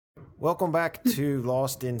Welcome back to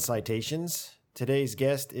Lost in Citations. Today's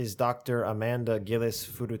guest is Dr. Amanda Gillis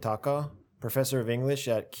Furutaka, professor of English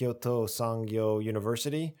at Kyoto Sangyo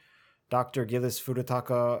University. Dr. Gillis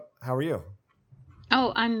Furutaka, how are you?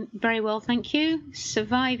 Oh, I'm very well, thank you.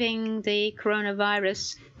 Surviving the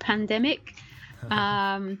coronavirus pandemic.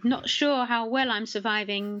 Not sure how well I'm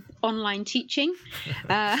surviving online teaching.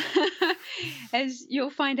 As you'll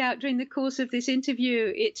find out during the course of this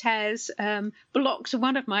interview, it has blocked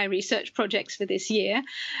one of my research projects for this year.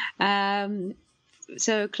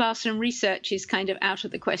 So classroom research is kind of out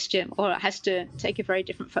of the question, or it has to take a very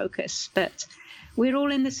different focus. But we're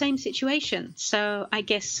all in the same situation, so I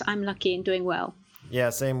guess I'm lucky in doing well. Yeah,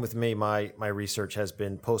 same with me. My research has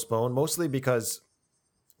been postponed, mostly because,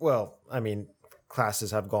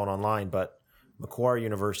 classes have gone online, but Macquarie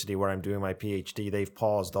University, where I'm doing my PhD, they've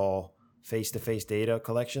paused all face-to-face data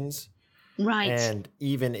collections. Right. And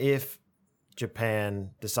even if Japan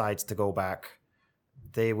decides to go back,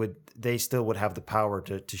 they still would have the power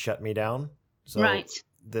to shut me down. So right.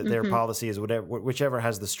 Their policy is whichever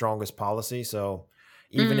has the strongest policy. So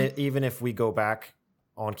even if we go back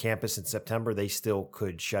on campus in September, they still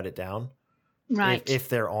could shut it down. Right. If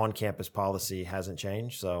their on-campus policy hasn't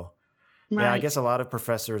changed. So right. Yeah, I guess a lot of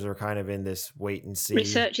professors are kind of in this wait and see.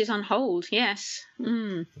 Research is on hold, yes.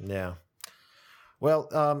 Yeah.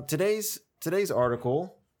 Well, today's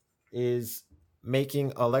article is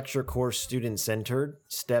Making a Lecture Course Student-Centered,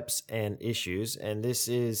 Steps and Issues. And this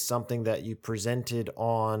is something that you presented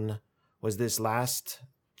on, was this last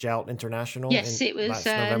JALT International? Yes, it was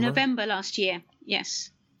November last year,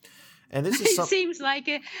 yes. And this is seems like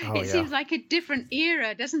a different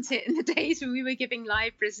era, doesn't it? In the days when we were giving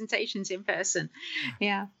live presentations in person.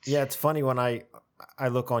 Yeah. Yeah, it's funny when I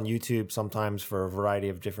look on YouTube sometimes for a variety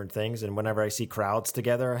of different things, and whenever I see crowds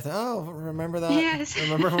together, I think, oh, remember that? Yes.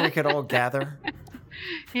 Remember when we could all gather?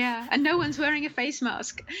 Yeah, and no one's wearing a face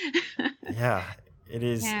mask. Yeah, it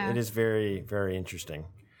is. Yeah. It is very, very interesting.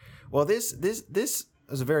 Well, this is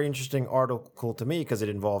a very interesting article to me because it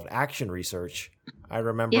involved action research. I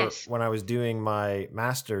remember when I was doing my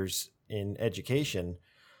master's in education,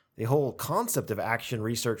 the whole concept of action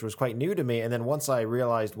research was quite new to me. And then once I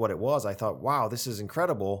realized what it was, I thought, wow, this is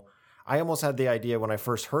incredible. I almost had the idea when I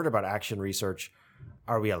first heard about action research,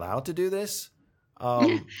 are we allowed to do this? What's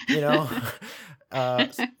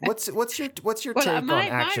your take on action research?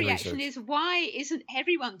 My reaction is, why isn't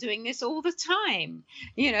everyone doing this all the time?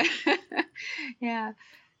 Yeah,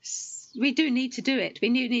 we do need to do it. We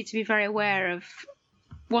need to be very aware of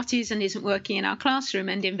what is and isn't working in our classroom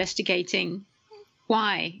and investigating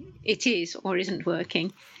why it is or isn't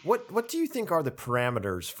working. What do you think are the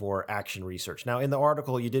parameters for action research? Now, in the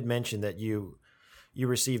article, you did mention that you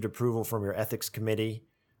received approval from your ethics committee.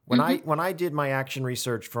 When I did my action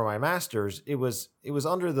research for my master's, it was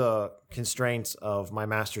under the constraints of my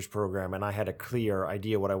master's program, and I had a clear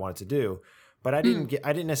idea what I wanted to do. But I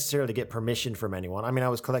didn't necessarily get permission from anyone. I mean, I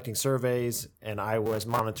was collecting surveys and I was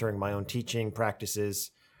monitoring my own teaching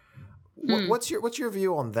practices. What's your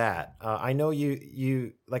view on that? I know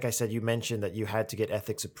you like I said, you mentioned that you had to get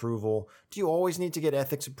ethics approval. Do you always need to get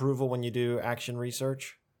ethics approval when you do action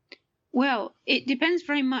research? Well, it depends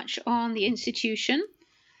very much on the institution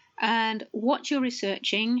and what you're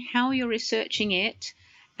researching, how you're researching it,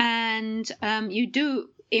 and you do,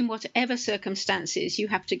 in whatever circumstances, you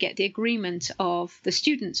have to get the agreement of the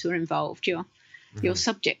students who are involved, your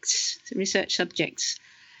subjects, research subjects.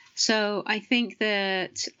 So I think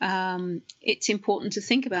that it's important to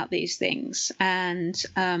think about these things and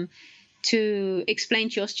to explain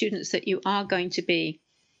to your students that you are going to be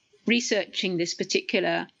researching this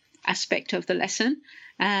particular aspect of the lesson,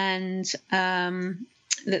 and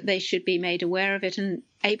that they should be made aware of it and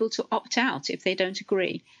able to opt out if they don't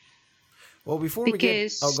agree. Well, go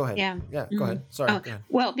ahead. Yeah, go ahead. Sorry. Go ahead.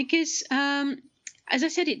 Well, because as I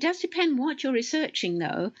said, it does depend what you're researching,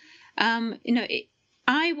 though.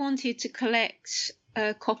 I wanted to collect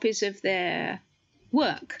copies of their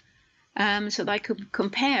work so that I could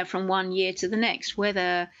compare from one year to the next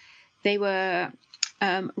whether they were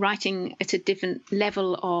writing at a different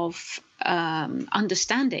level of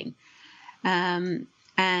understanding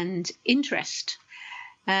and interest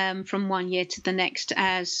from one year to the next,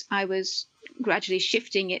 as I was gradually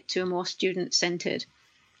shifting it to a more student-centered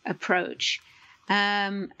approach.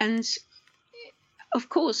 And of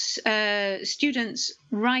course, students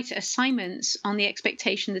write assignments on the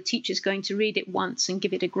expectation the teacher's going to read it once and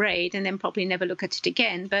give it a grade and then probably never look at it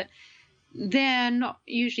again. But they're not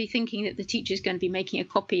usually thinking that the teacher's going to be making a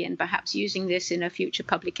copy and perhaps using this in a future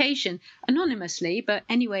publication anonymously. But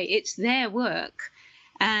anyway, it's their work.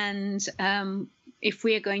 And if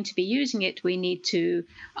we are going to be using it, we need to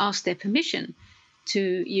ask their permission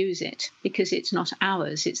to use it because it's not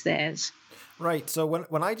ours, it's theirs. Right. So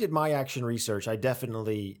when I did my action research, I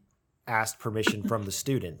definitely asked permission from the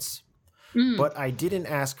students, but I didn't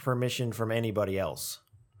ask permission from anybody else.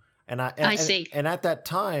 And I see. And at that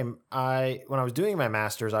time, when I was doing my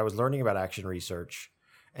master's, I was learning about action research,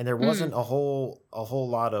 and there wasn't a whole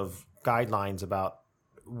lot of guidelines about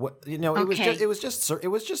what, you know. It was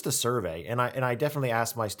just a survey, and I definitely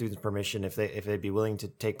asked my students permission if they'd be willing to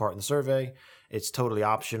take part in the survey. It's totally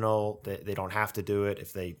optional. They don't have to do it.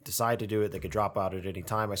 If they decide to do it, they could drop out at any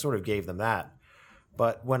time. I sort of gave them that.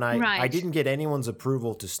 But when I didn't get anyone's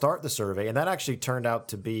approval to start the survey, and that actually turned out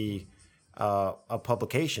to be a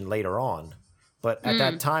publication later on. But at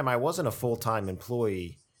that time, I wasn't a full-time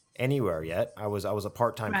employee anywhere yet. I was a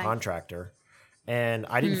part-time contractor, and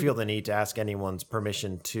I didn't feel the need to ask anyone's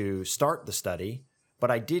permission to start the study. But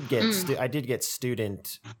I did get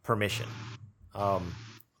student permission.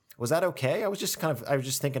 Was that okay? I was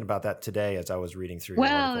just thinking about that today as I was reading through the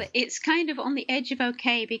article. Well, it's kind of on the edge of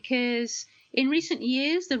okay because in recent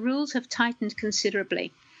years the rules have tightened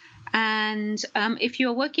considerably. And if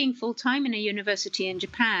you're working full-time in a university in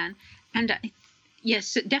Japan, and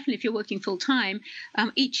yes, definitely if you're working full-time,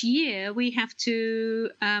 each year we have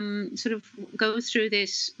to sort of go through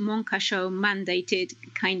this Monkasho mandated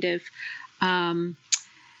kind of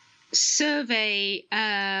survey,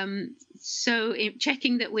 so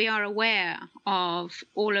checking that we are aware of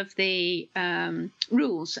all of the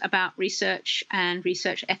rules about research and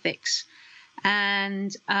research ethics.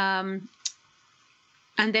 And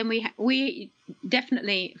then we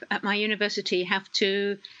definitely at my university have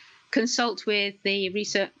to consult with the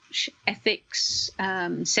Research Ethics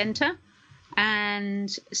Center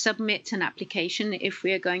and submit an application if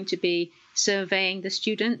we are going to be surveying the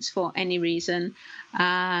students for any reason,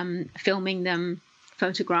 filming them,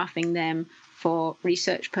 photographing them for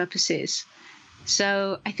research purposes.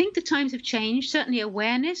 So I think the times have changed. Certainly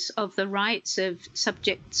awareness of the rights of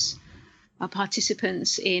subjects or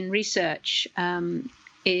participants in research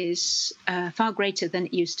is far greater than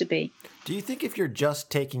it used to be. Do you think if you're just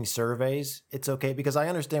taking surveys, it's okay? Because I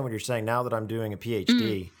understand what you're saying. Now that I'm doing a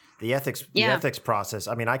PhD, the ethics process,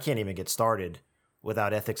 I mean, I can't even get started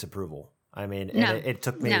without ethics approval. I mean, and it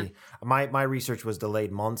took me, my research was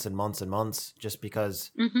delayed months and months and months just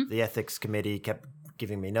because the ethics committee kept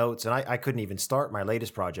giving me notes, and I couldn't even start my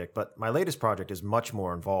latest project. But my latest project is much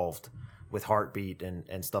more involved with Heartbeat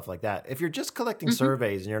and stuff like that. If you're just collecting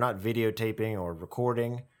surveys and you're not videotaping or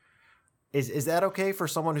recording, is that okay for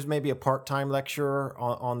someone who's maybe a part-time lecturer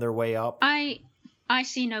on their way up? I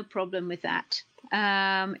see no problem with that.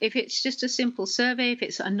 If it's just a simple survey, if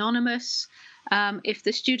it's anonymous, if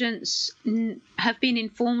the students have been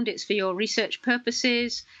informed it's for your research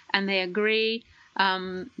purposes and they agree,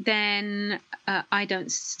 then I don't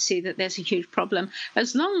see that there's a huge problem.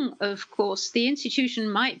 As long, of course, the institution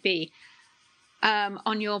might be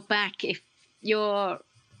on your back if your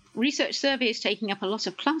research survey is taking up a lot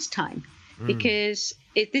of class time, because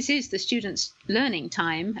this is the students' learning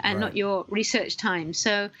time and not your research time.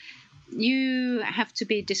 So you have to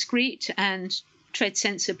be discreet and tread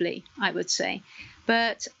sensibly, I would say.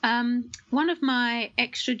 But one of my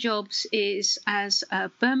extra jobs is as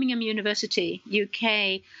Birmingham University,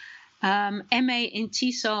 UK, MA in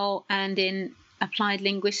TESOL and in applied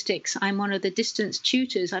linguistics. I'm one of the distance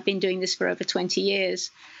tutors. I've been doing this for over 20 years.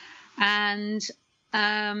 And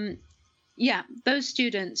those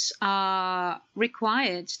students are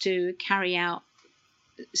required to carry out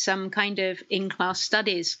some kind of in-class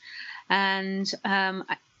studies. And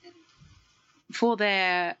for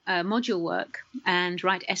their module work and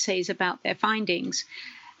write essays about their findings.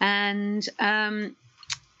 And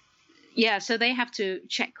so they have to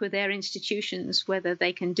check with their institutions whether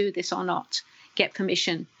they can do this or not, get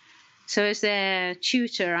permission. So as their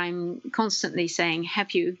tutor, I'm constantly saying,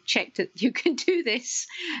 have you checked that you can do this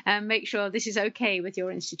and make sure this is okay with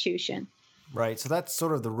your institution? Right. So that's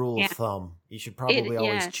sort of the rule of thumb. You should probably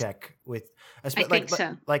always check with,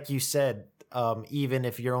 like you said, even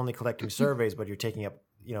if you're only collecting surveys, but you're taking up,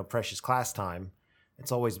 precious class time,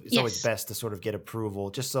 it's always best to sort of get approval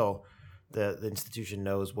just so the institution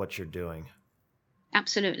knows what you're doing.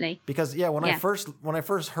 Absolutely. Because when I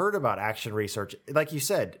first heard about action research, like you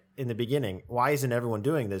said in the beginning, why isn't everyone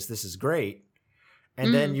doing this? This is great.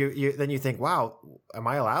 And then you think, wow, am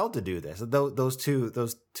I allowed to do this? Those two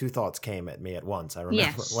thoughts came at me at once. I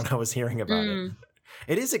remember when I was hearing about it.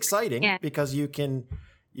 It is exciting because you can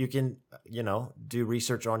do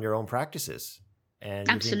research on your own practices, and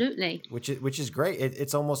absolutely, which is great.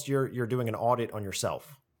 It's almost you're doing an audit on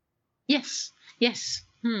yourself. Yes.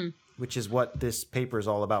 which is what this paper is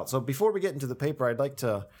all about. So before we get into the paper, I'd like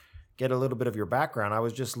to get a little bit of your background. I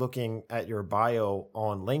was just looking at your bio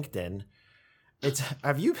on LinkedIn.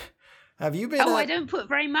 Have you been? I don't put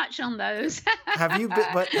very much on those. Have you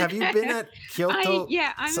been at Kyoto?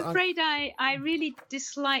 I'm afraid I really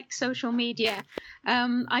dislike social media.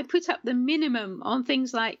 I put up the minimum on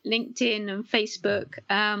things like LinkedIn and Facebook,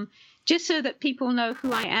 just so that people know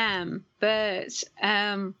who I am. But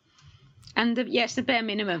the bare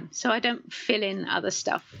minimum. So I don't fill in other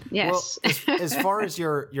stuff. Yes. Well, as far as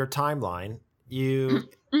your timeline,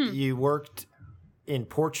 you worked in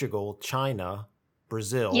Portugal, China,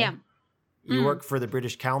 Brazil. Yeah. You worked for the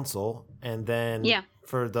British Council, and then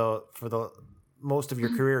for the most of your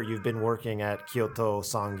career, you've been working at Kyoto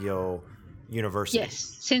Sangyo University.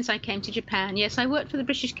 Yes, since I came to Japan. Yes, I worked for the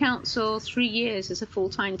British Council 3 years as a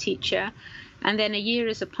full-time teacher, and then a year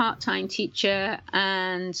as a part-time teacher,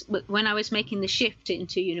 and when I was making the shift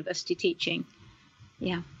into university teaching.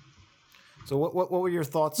 Yeah. So what were your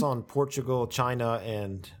thoughts on Portugal, China,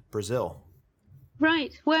 and Brazil?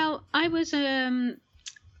 Right. Well, I was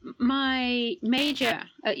my major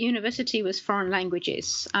at university was foreign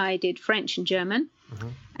languages. I did French and German,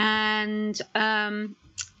 and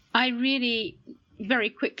I really very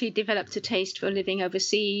quickly developed a taste for living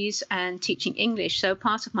overseas and teaching English. So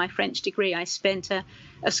part of my French degree, I spent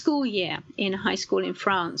a school year in a high school in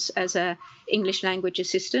France as a English language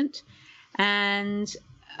assistant, and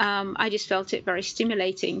I just felt it very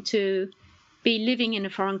stimulating to be living in a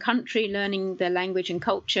foreign country, learning their language and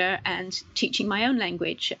culture, and teaching my own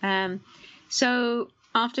language. So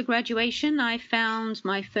after graduation, I found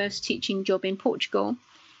my first teaching job in Portugal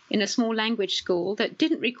in a small language school that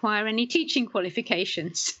didn't require any teaching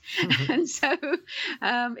qualifications. And so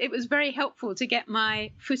it was very helpful to get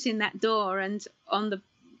my foot in that door and on the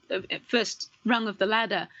first rung of the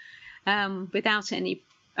ladder without any,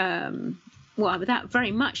 without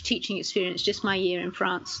very much teaching experience, just my year in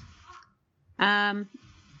France.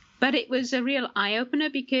 But it was a real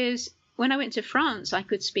eye-opener because when I went to France, I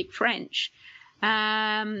could speak French.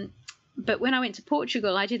 But when I went to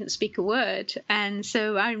Portugal, I didn't speak a word. And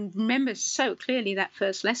so I remember so clearly that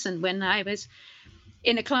first lesson when I was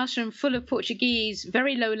in a classroom full of Portuguese,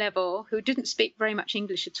 very low level, who didn't speak very much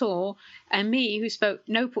English at all, and me who spoke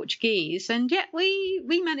no Portuguese. And yet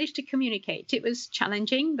we managed to communicate. It was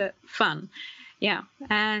challenging, but fun. Yeah.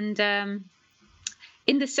 And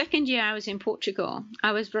in the second year I was in Portugal,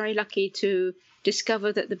 I was very lucky to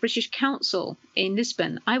discover that the British Council in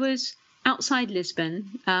Lisbon, I was outside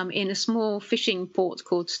Lisbon in a small fishing port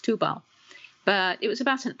called Setúbal, but it was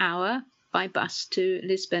about an hour by bus to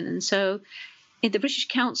Lisbon. And so the British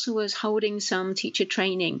Council was holding some teacher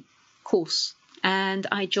training course, and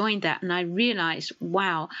I joined that, and I realized,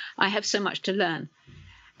 wow, I have so much to learn.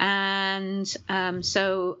 And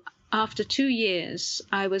so after 2 years,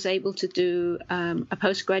 I was able to do a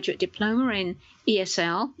postgraduate diploma in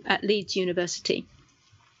ESL at Leeds University.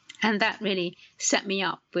 And that really set me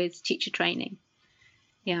up with teacher training.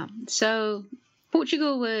 Yeah. So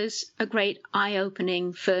Portugal was a great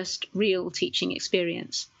eye-opening first real teaching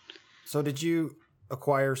experience. So did you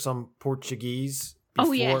acquire some Portuguese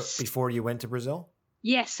before you went to Brazil?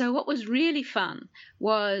 Yes. So what was really fun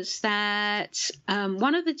was that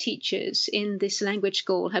one of the teachers in this language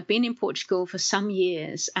school had been in Portugal for some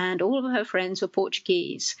years, and all of her friends were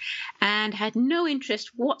Portuguese and had no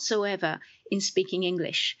interest whatsoever in speaking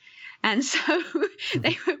English. And so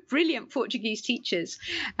they were brilliant Portuguese teachers.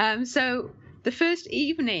 So the first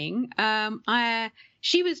evening,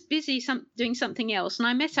 she was busy doing something else, and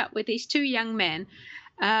I met up with these two young men.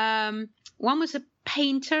 One was a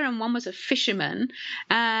painter and one was a fisherman,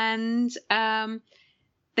 and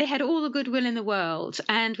they had all the goodwill in the world.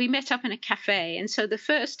 And we met up in a cafe. And so the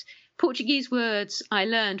first Portuguese words I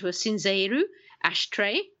learned were cinzeiro,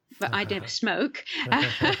 ashtray, but I never smoke,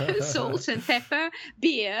 salt and pepper,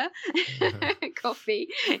 beer, coffee.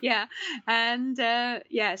 Yeah. And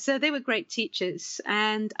so they were great teachers.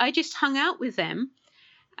 And I just hung out with them,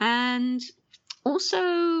 and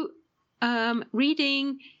also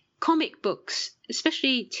reading comic books,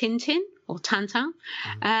 especially Tintin or Tintin,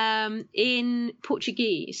 in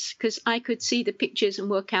Portuguese, because I could see the pictures and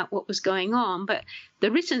work out what was going on. But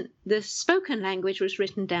the spoken language was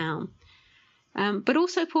written down. But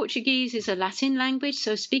also Portuguese is a Latin language,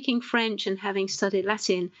 so speaking French and having studied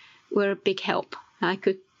Latin were a big help. I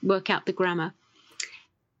could work out the grammar.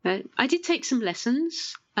 I did take some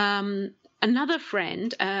lessons. Another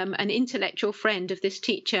friend, an intellectual friend of this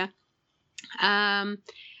teacher,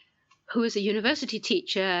 who was a university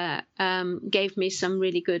teacher, gave me some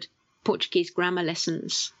really good Portuguese grammar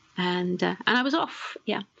lessons, and I was off.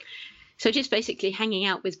 Yeah. So just basically hanging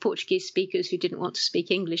out with Portuguese speakers who didn't want to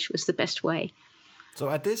speak English was the best way. So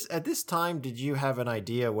at this time, did you have an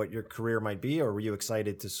idea what your career might be, or were you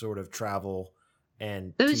excited to sort of travel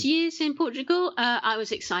and Those teach? years in Portugal, I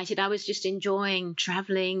was excited. I was just enjoying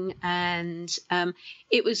traveling, and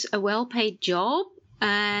it was a well-paid job,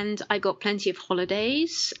 and I got plenty of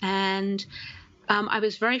holidays, and I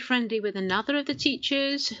was very friendly with another of the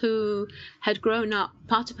teachers who had grown up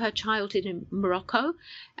part of her childhood in Morocco.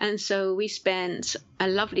 And so we spent a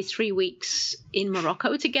lovely 3 weeks in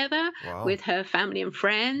Morocco together Wow. with her family and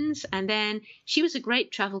friends. And then she was a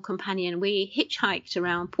great travel companion. We hitchhiked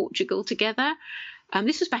around Portugal together.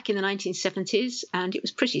 This was back in the 1970s, and it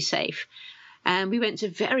was pretty safe. And we went to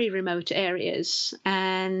very remote areas.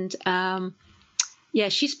 And yeah,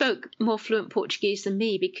 she spoke more fluent Portuguese than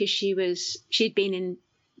me because she'd been in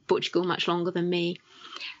Portugal much longer than me.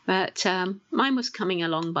 But mine was coming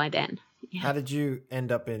along by then. Yeah. How did you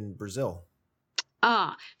end up in Brazil?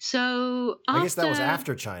 So I guess that was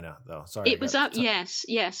after China, though. Sorry. It was up, yes.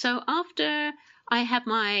 Yeah. So after I had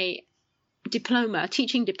my diploma,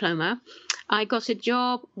 teaching diploma, I got a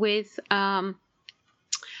job with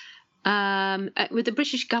the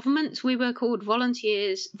British government. We were called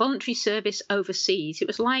voluntary service overseas. It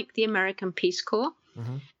was like the American Peace Corps.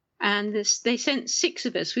 Mm-hmm. And they sent 6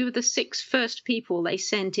 of us. We were the 6 first people they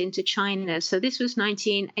sent into China. So this was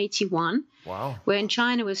 1981. Wow. When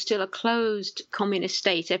China was still a closed communist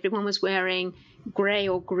state. Everyone was wearing grey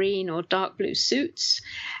or green or dark blue suits.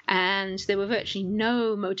 And there were virtually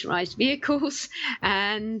no motorized vehicles.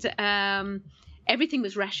 And everything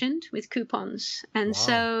was rationed with coupons. And Wow.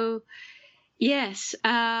 so, yes,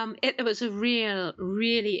 it was a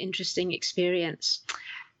really interesting experience.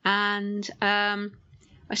 And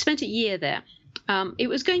I spent a year there. It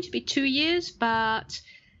was going to be 2 years, but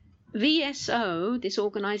VSO, this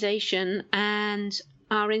organization, and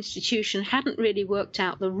our institution hadn't really worked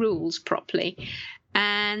out the rules properly.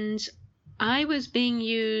 And I was being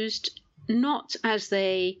used not as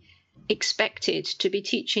they expected to be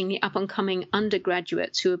teaching the up-and-coming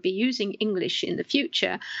undergraduates who would be using English in the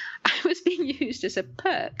future. I was being used as a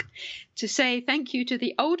perk to say thank you to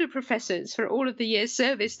the older professors for all of the years'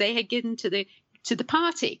 service they had given to the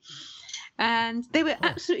party. And they were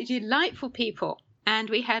absolutely delightful people, and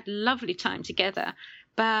we had lovely time together.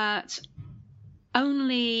 But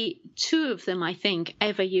only 2 of them, I think,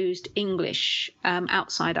 ever used English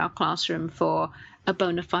outside our classroom for a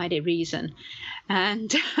bona fide reason.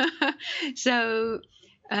 And so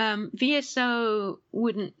VSO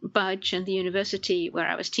wouldn't budge, and the university where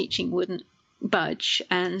I was teaching wouldn't budge.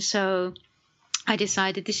 And so I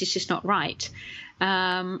decided this is just not right.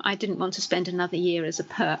 I didn't want to spend another year as a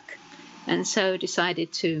perk, and so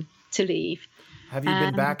decided to leave. Have you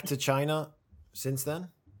been back to China since then?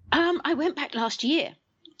 I went back last year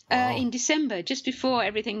Wow. in December, just before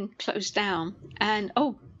everything closed down. And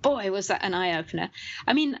oh boy, was that an eye-opener.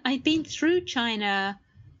 I mean, I'd been through China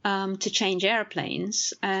to change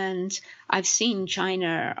airplanes, and I've seen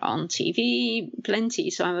China on TV plenty,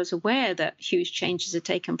 so I was aware that huge changes had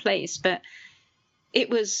taken place. But it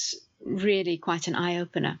was really quite an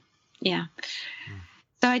eye-opener. Yeah.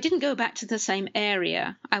 So I didn't go back to the same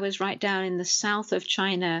area. I was right down in the south of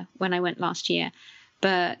China when I went last year.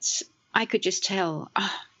 But I could just tell,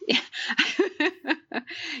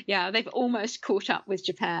 yeah, they've almost caught up with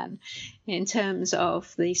Japan in terms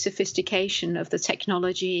of the sophistication of the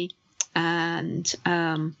technology. And,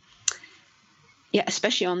 yeah,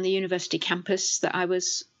 especially on the university campus that I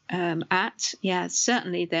was at. Yeah,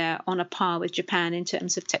 certainly they're on a par with Japan in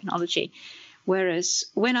terms of technology. Whereas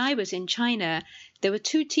when I was in China, there were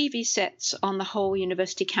 2 TV sets on the whole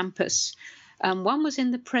university campus. One was in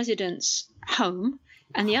the president's home,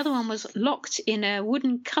 and the other one was locked in a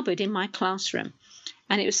wooden cupboard in my classroom.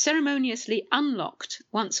 And it was ceremoniously unlocked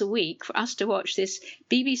once a week for us to watch this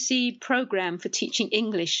BBC program for teaching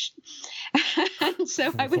English. And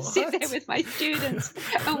so I would sit there with my students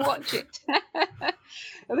and watch it.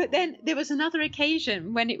 But then there was another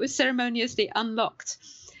occasion when it was ceremoniously unlocked.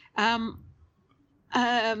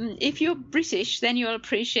 If you're British, then you'll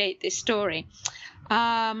appreciate this story.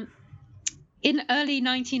 In early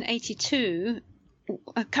 1982,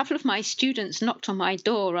 a couple of my students knocked on my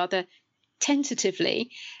door rather tentatively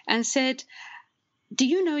and said, "Do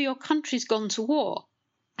you know your country's gone to war?"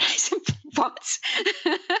 I said, "What?"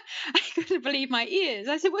 I couldn't believe my ears.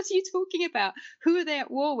 I said, "What are you talking about? Who are they at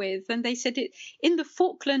war with?" And they said, "It in the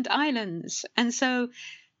Falkland Islands." And so,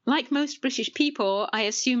 like most British people, I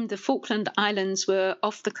assumed the Falkland Islands were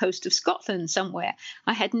off the coast of Scotland somewhere.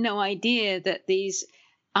 I had no idea that these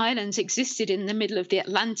islands existed in the middle of the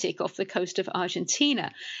Atlantic off the coast of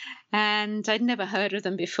Argentina. And I'd never heard of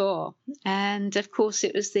them before. And of course,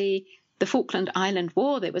 it was the Falkland Island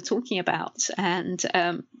War they were talking about. And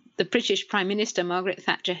the British Prime Minister, Margaret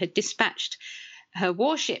Thatcher, had dispatched her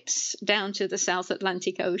warships down to the South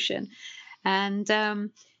Atlantic Ocean. And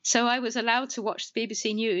so I was allowed to watch the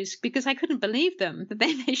BBC News because I couldn't believe them. But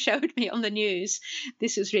then they showed me on the news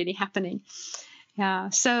this was really happening. Yeah.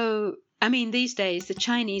 So, I mean, these days, the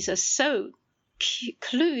Chinese are so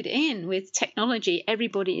clued in with technology.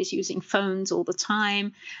 Everybody is using phones all the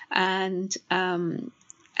time. And even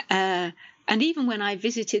when I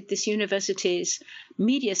visited this university's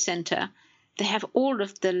media center, they have all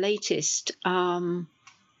of the latest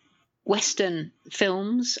Western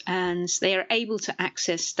films, and they are able to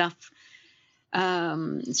access stuff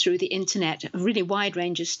through the internet, a really wide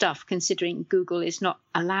range of stuff, considering Google is not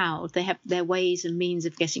allowed. They have their ways and means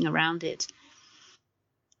of getting around it.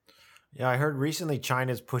 Yeah, I heard recently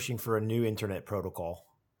China's pushing for a new internet protocol.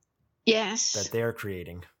 Yes. That they're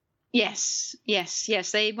creating. Yes.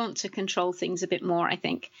 They want to control things a bit more, I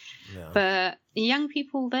think. Yeah. But the young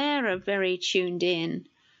people there are very tuned in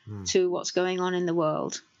to what's going on in the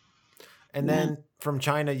world. And then from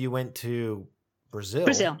China, you went to Brazil.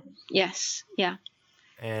 Brazil, yes, yeah.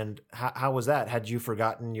 And how was that? Had you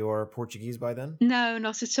forgotten your Portuguese by then? No,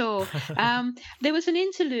 not at all. There was an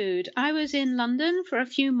interlude. I was in London for a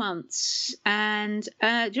few months. And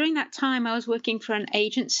during that time, I was working for an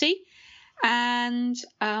agency. And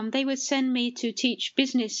they would send me to teach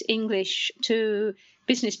business English to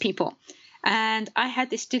business people. And I had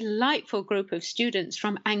this delightful group of students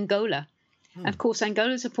from Angola. Of course,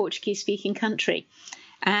 Angola is a Portuguese-speaking country.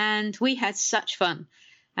 And we had such fun.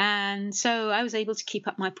 And so I was able to keep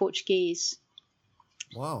up my Portuguese.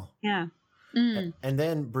 Wow. Yeah. And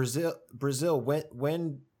then Brazil,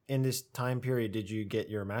 when in this time period did you get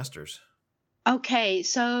your master's? Okay,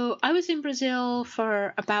 so I was in Brazil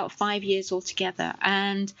for about 5 years altogether,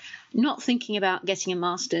 and not thinking about getting a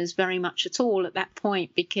master's very much at all at that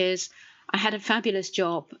point, because I had a fabulous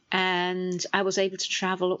job and I was able to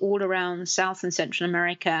travel all around South and Central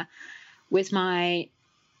America with my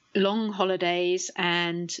long holidays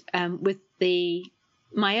and with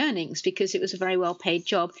my earnings, because it was a very well-paid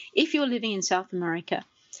job if you're living in South America.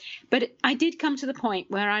 But I did come to the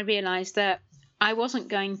point where I realized that I wasn't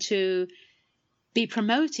going to be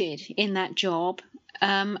promoted in that job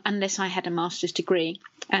unless I had a master's degree.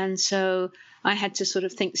 And so I had to sort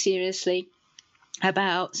of think seriously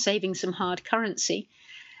about saving some hard currency.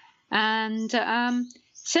 And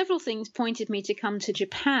several things pointed me to come to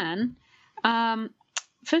Japan.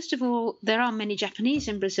 First of all, there are many Japanese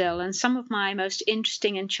in Brazil, and some of my most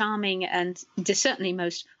interesting and charming and certainly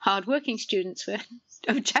most hardworking students were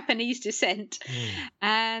of Japanese descent.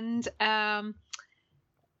 And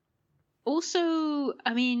also,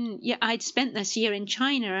 I mean, yeah, I'd spent this year in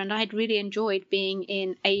China and I'd really enjoyed being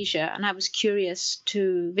in Asia, and I was curious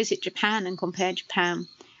to visit Japan and compare Japan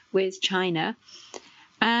with China.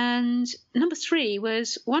 And number 3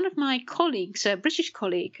 was one of my colleagues, a British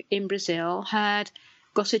colleague in Brazil, had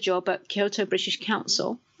got a job at Kyoto British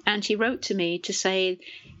Council, and he wrote to me to say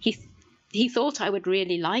he thought I would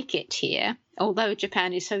really like it here, although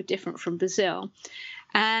Japan is so different from Brazil,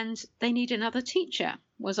 and they need another teacher.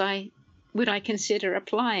 Would I consider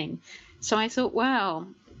applying? So I thought, well,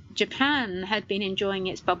 Japan had been enjoying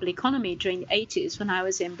its bubble economy during the 80s when I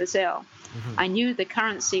was in Brazil. I knew the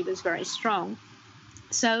currency was very strong.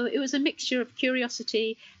 So it was a mixture of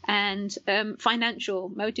curiosity and financial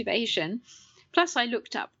motivation. Plus, I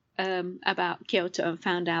looked up about Kyoto and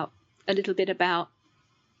found out a little bit about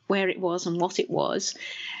where it was and what it was.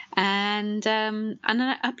 And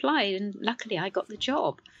I applied, and luckily I got the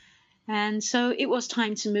job. And so it was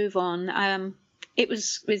time to move on. It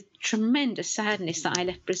was with tremendous sadness that I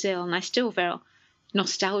left Brazil, and I still feel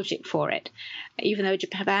nostalgic for it, even though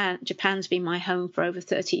Japan's been my home for over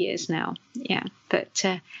 30 years now. Yeah, but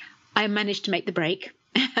I managed to make the break,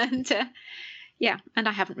 and and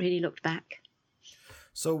I haven't really looked back.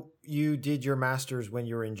 So you did your master's when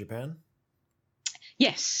you were in Japan?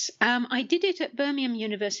 Yes, I did it at Birmingham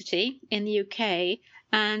University in the UK,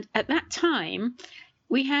 and at that time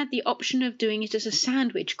we had the option of doing it as a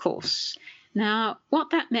sandwich course. Now, what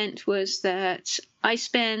that meant was that I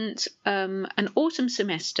spent an autumn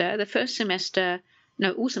semester,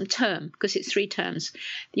 autumn term, because it's 3 terms,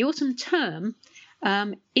 the autumn term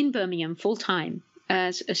in Birmingham full-time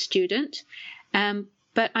as a student,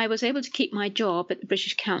 but I was able to keep my job at the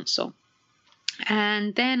British Council.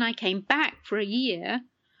 And then I came back for a year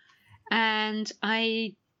and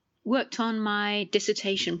I worked on my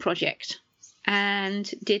dissertation project. and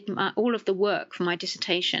did all of the work for my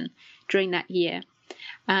dissertation during that year.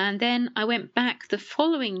 And then I went back the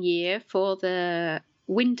following year for the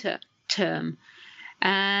winter term.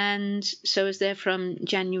 And so I was there from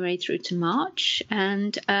January through to March.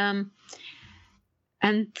 And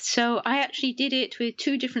so I actually did it with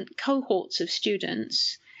 2 different cohorts of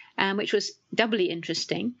students, which was doubly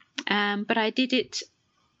interesting. But I did it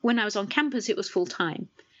when I was on campus, it was full time.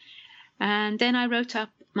 And then I wrote up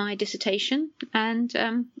my dissertation, and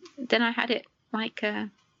then I had it like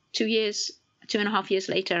 2.5 years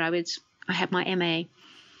later. I had my MA.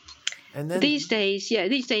 And then these days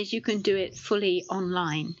you can do it fully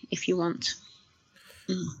online if you want.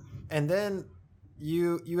 And then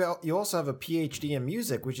you also have a PhD in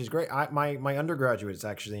music, which is great. My undergraduate is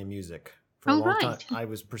actually in music. For a long time, I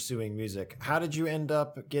was pursuing music. How did you end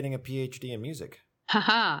up getting a PhD in music?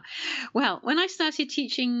 Well, when I started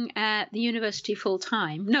teaching at the university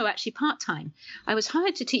full-time, no, actually part-time, I was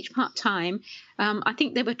hired to teach part-time. I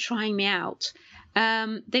think they were trying me out.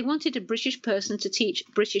 They wanted a British person to teach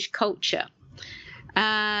British culture.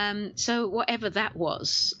 So whatever that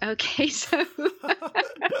was. Okay, so...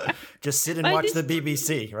 Just sit and watch the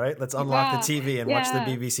BBC, right? Let's unlock the TV and watch the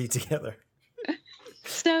BBC together.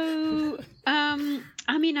 So,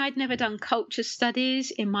 I'd never done culture studies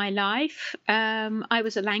in my life. I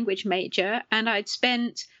was a language major, and I'd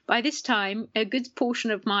spent, by this time, a good portion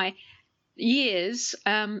of my years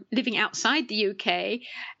living outside the UK.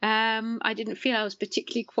 I didn't feel I was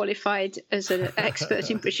particularly qualified as an expert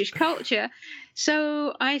in British culture.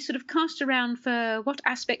 So I sort of cast around for what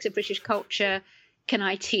aspects of British culture can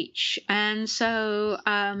I teach? And so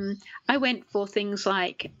I went for things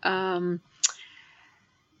like...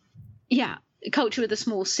 culture with a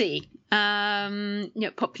small c,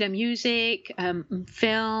 popular music,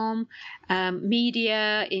 film,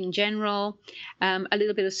 media in general, a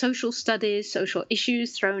little bit of social studies, social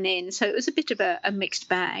issues thrown in. So it was a bit of a mixed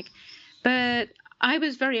bag. But I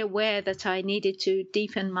was very aware that I needed to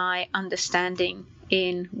deepen my understanding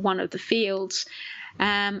in one of the fields,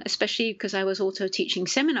 especially because I was also teaching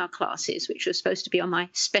seminar classes, which was supposed to be on my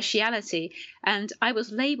speciality. And I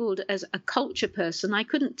was labeled as a culture person. I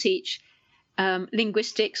couldn't teach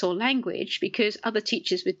linguistics or language because other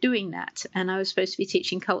teachers were doing that, and I was supposed to be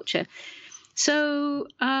teaching culture. So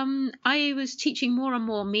I was teaching more and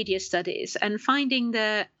more media studies and finding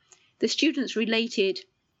that the students related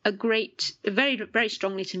very, very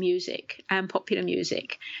strongly to music and popular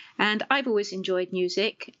music. And I've always enjoyed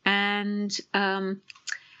music. And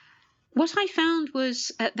what I found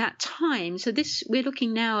was at that time, so we're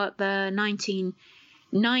looking now at the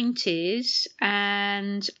 1990s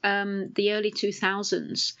and the early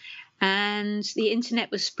 2000s, and the internet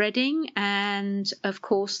was spreading, and of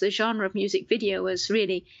course the genre of music video was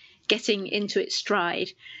really getting into its stride,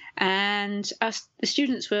 and the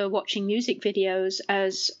students were watching music videos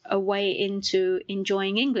as a way into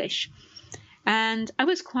enjoying English. And I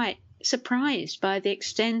was quite surprised by the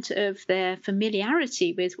extent of their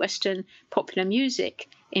familiarity with Western popular music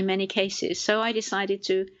in many cases. So I decided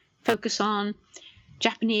to focus on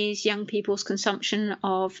Japanese young people's consumption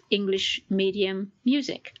of English medium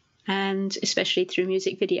music, and especially through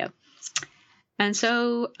music video. And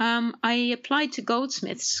so I applied to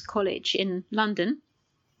Goldsmiths College in London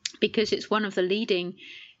because it's one of the leading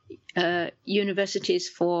universities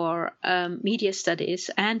for media studies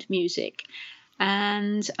and music.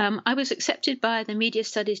 And I was accepted by the media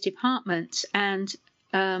studies department and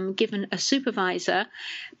given a supervisor,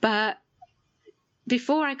 but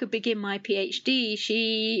before I could begin my PhD,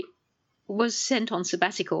 she was sent on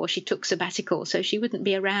sabbatical, or she took sabbatical, so she wouldn't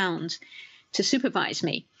be around to supervise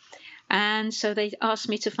me. And so they asked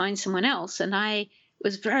me to find someone else, and I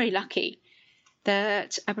was very lucky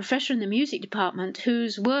that a professor in the music department,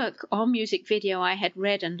 whose work on music video I had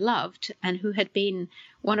read and loved, and who had been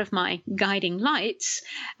one of my guiding lights,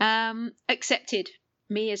 accepted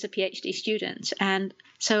me as a PhD student. And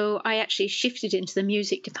so I actually shifted into the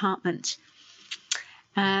music department.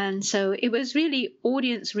 And so it was really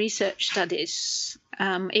audience research studies.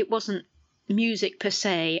 It wasn't music per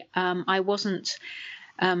se. I wasn't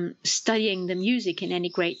studying the music in any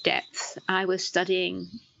great depth. I was studying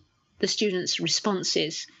the students'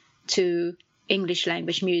 responses to English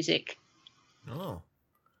language music. Oh.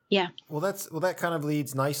 Yeah. Well, that kind of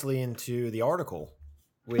leads nicely into the article.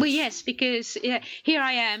 Well, yes, because here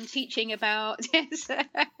I am teaching about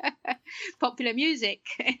popular music.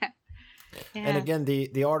 Yeah. And again,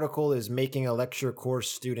 the article is Making a Lecture Course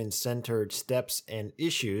Student-Centered Steps and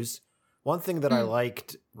Issues. One thing that I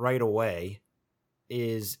liked right away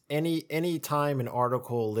is any time an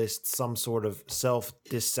article lists some sort of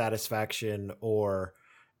self-dissatisfaction or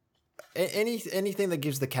Anything that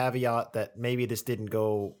gives the caveat that maybe this didn't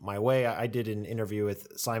go my way. I did an interview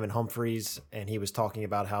with Simon Humphries, and he was talking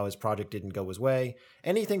about how his project didn't go his way.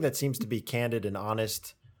 Anything that seems to be candid and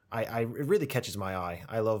honest, it really catches my eye.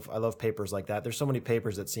 I love papers like that. There's so many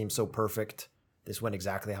papers that seem so perfect. This went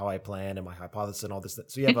exactly how I planned, and my hypothesis and all this.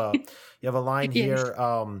 So you have a line Yes.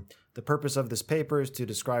 here. The purpose of this paper is to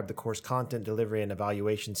describe the course content, delivery, and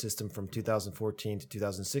evaluation system from 2014 to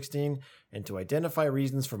 2016, and to identify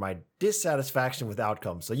reasons for my dissatisfaction with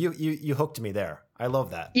outcomes. So you hooked me there. I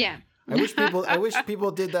love that. Yeah. I wish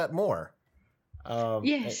people did that more.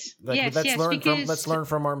 Yes. Let's learn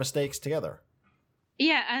from our mistakes together.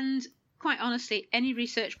 Yeah, and quite honestly, any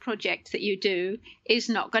research project that you do is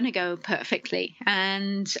not going to go perfectly.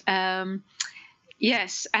 And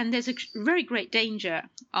yes, and there's a very great danger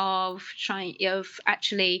of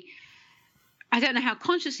actually, I don't know how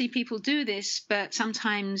consciously people do this, but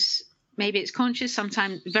sometimes maybe it's conscious,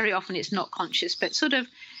 sometimes very often it's not conscious, but sort of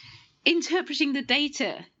interpreting the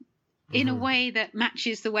data in a way that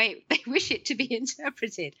matches the way they wish it to be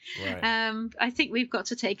interpreted. Right. I think we've got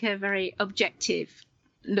to take a very objective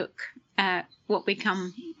look at what we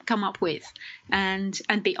come up with and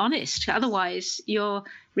be honest. Otherwise, your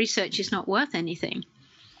research is not worth anything.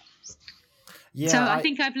 Yeah, so I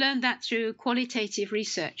think I've learned that through qualitative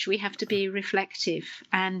research. We have to be reflective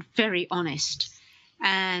and very honest.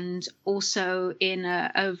 And also in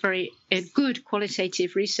a good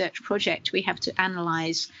qualitative research project, we have to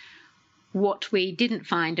analyze what we didn't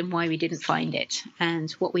find and why we didn't find it, and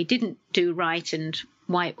what we didn't do right and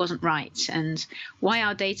why it wasn't right, and why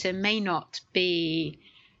our data may not be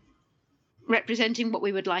representing what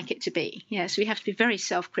we would like it to be. Yes, we have to be very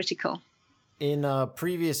self-critical. In a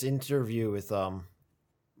previous interview with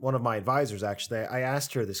one of my advisors, actually, I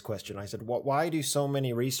asked her this question. I said, why do so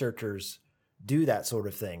many researchers do that sort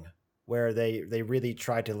of thing, where they really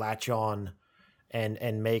try to latch on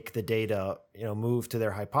and make the data, move to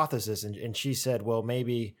their hypothesis? And she said, well,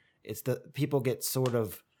 maybe it's the people get sort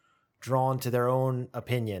of drawn to their own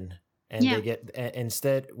opinion, and they get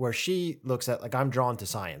instead, where she looks at, like, I'm drawn to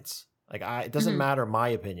science. Like, it doesn't matter my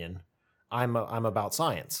opinion. I'm about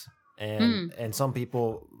science. And some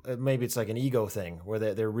people, maybe it's like an ego thing where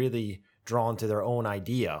they're really drawn to their own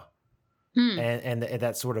idea, and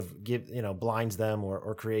that sort of blinds them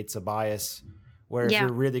or creates a bias. Where if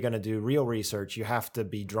you're really going to do real research, you have to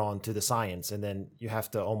be drawn to the science, and then you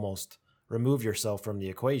have to almost remove yourself from the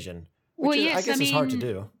equation, which I guess is hard to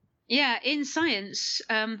do. Yeah, in science,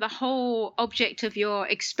 the whole object of your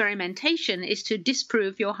experimentation is to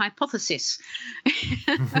disprove your hypothesis.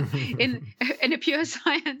 in a pure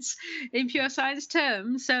science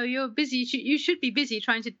terms, so you're busy. You should be busy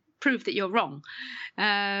trying to prove that you're wrong.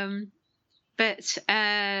 But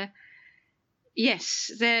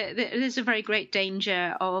yes, there's a very great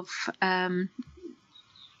danger of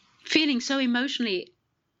feeling so emotionally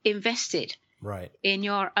invested in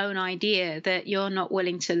your own idea that you're not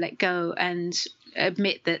willing to let go and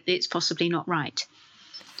admit that it's possibly not right.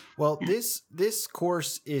 Well, this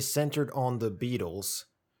course is centered on the Beatles.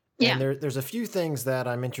 And there's a few things that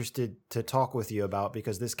I'm interested to talk with you about,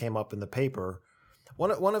 because this came up in the paper.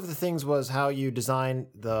 One of the things was how you designed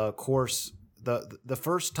the course the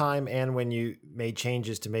first time, and when you made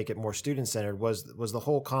changes to make it more student-centered, was the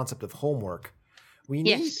whole concept of homework. We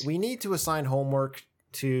need to assign homework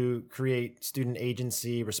to create student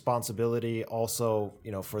agency, responsibility, also,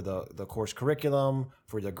 for the course curriculum,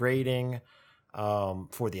 for the grading,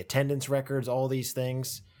 for the attendance records, all these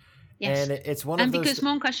things. Yes. And it's one of those. And because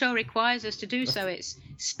Moncachot requires us to do so, it's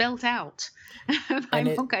spelt out by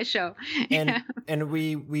Moncachot. And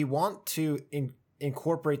we want to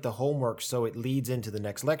incorporate the homework so it leads into the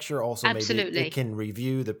next lecture. Also, Absolutely. Maybe it can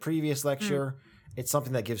review the previous lecture. It's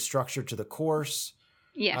something that gives structure to the course.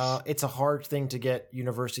 Yes. It's a hard thing to get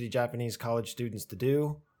university Japanese college students to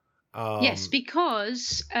do. Yes,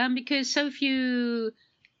 because so few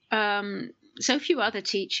other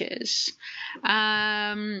teachers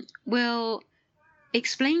will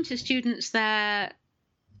explain to students that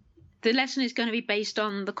the lesson is going to be based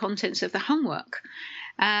on the contents of the homework.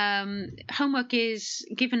 Homework is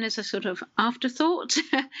given as a sort of afterthought,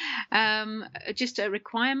 just a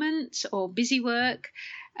requirement or busy work.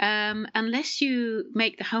 Unless you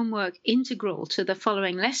make the homework integral to the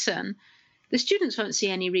following lesson, the students won't see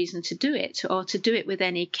any reason to do it, or to do it with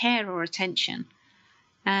any care or attention.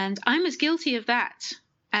 And I'm as guilty of that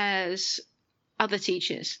as other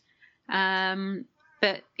teachers.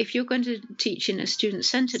 But if you're going to teach in a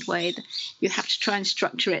student-centered way, you have to try and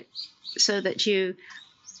structure it so that you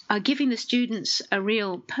are giving the students a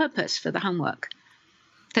real purpose for the homework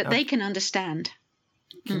that they can understand.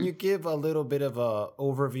 Can you give a little bit of a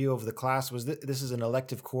overview of the class? Was this is an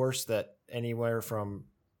elective course that anywhere from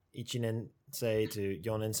Ichinensei to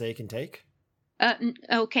Yonensei can take?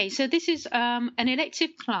 Okay, so this is an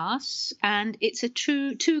elective class, and it's a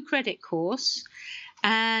two-credit course,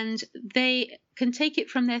 and they can take it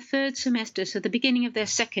from their third semester, so the beginning of their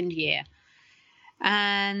second year.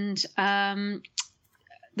 And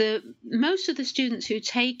most of the students who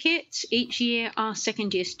take it each year are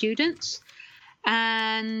second-year students,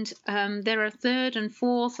 and there are third and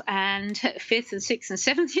fourth and fifth and sixth and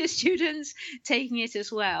seventh year students taking it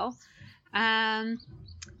as well.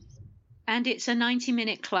 And it's a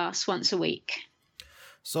 90-minute class once a week.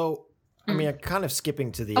 So, I mean, I'm kind of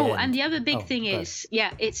skipping to the end. Oh, and the other big thing is,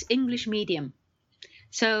 it's English medium.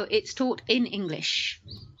 So it's taught in English.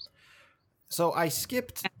 So I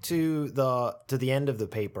skipped to the end of the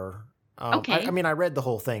paper. Okay. I mean, I read the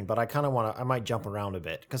whole thing, but I might jump around a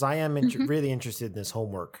bit because I am really interested in this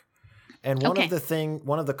homework. And one of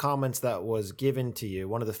the comments that was given to you,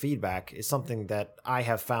 one of the feedback is something that I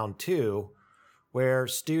have found too, where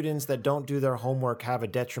students that don't do their homework have a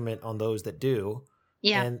detriment on those that do.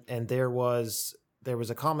 Yeah. And there was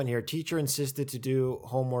a comment here, teacher insisted to do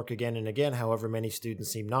homework again and again. However, many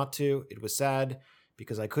students seemed not to. It was sad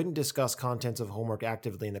because I couldn't discuss contents of homework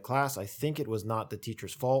actively in the class. I think it was not the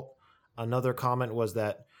teacher's fault. Another comment was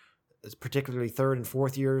that particularly third and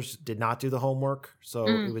fourth years did not do the homework. So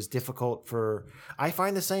it was difficult I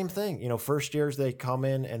find the same thing. First years, they come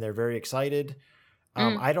in and they're very excited.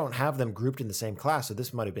 I don't have them grouped in the same class, so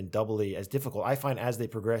this might have been doubly as difficult. I find as they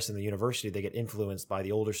progress in the university, they get influenced by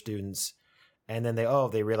the older students, and then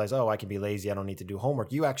they realize, I can be lazy, I don't need to do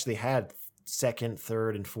homework. You actually had second,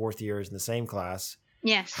 third, and fourth years in the same class.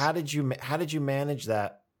 Yes. How did you manage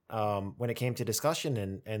that when it came to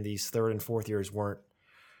discussion and these third and fourth years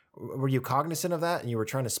were you cognizant of that and you were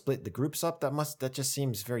trying to split the groups up? That just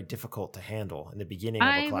seems very difficult to handle in the beginning of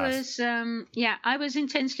a class. I was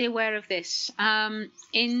intensely aware of this.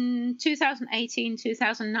 In 2018,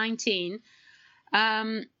 2019,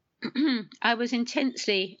 I was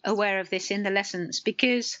intensely aware of this in the lessons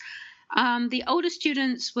because the older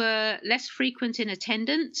students were less frequent in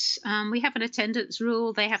attendance. We have an attendance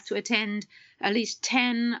rule. They have to attend at least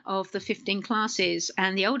 10 of the 15 classes.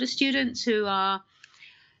 And the older students who are,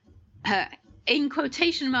 in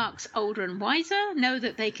quotation marks, older and wiser, know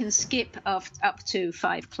that they can skip up to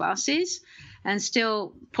 5 classes and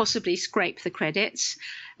still possibly scrape the credits.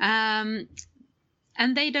 And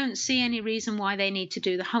they don't see any reason why they need to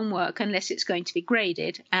do the homework unless it's going to be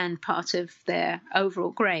graded and part of their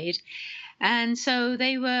overall grade. And so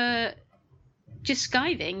they were just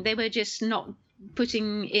skiving. They were just not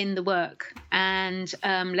putting in the work and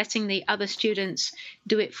letting the other students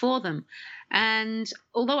do it for them. And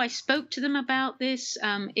although I spoke to them about this,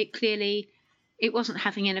 it wasn't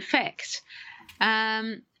having an effect.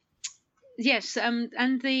 And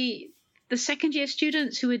the second year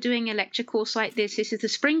students who are doing a lecture course like this is the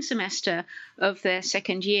spring semester of their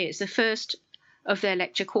second years, the first of their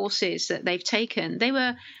lecture courses that they've taken. They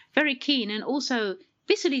were very keen and also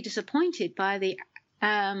bitterly disappointed by the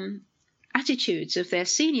attitudes of their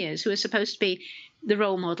seniors who are supposed to be the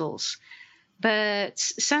role models. But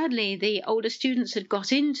sadly, the older students had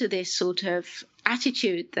got into this sort of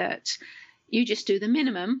attitude that you just do the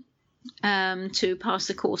minimum to pass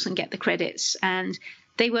the course and get the credits, and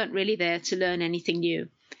they weren't really there to learn anything new.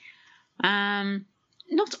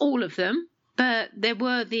 Not all of them, but there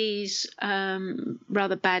were these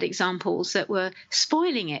rather bad examples that were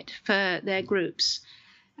spoiling it for their groups.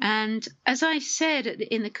 And as I said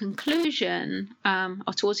in the conclusion,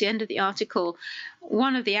 or towards the end of the article,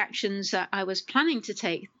 one of the actions that I was planning to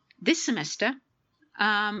take this semester,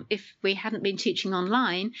 if we hadn't been teaching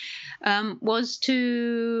online, was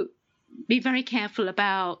to be very careful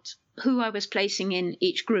about who I was placing in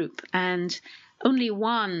each group, and only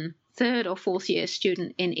one third or fourth year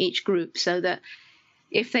student in each group, so that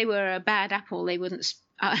if they were a bad apple, they wouldn't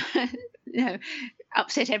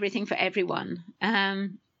upset everything for everyone.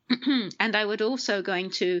 And I would also going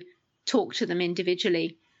to talk to them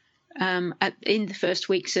individually in the first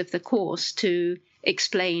weeks of the course to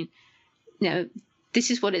explain, this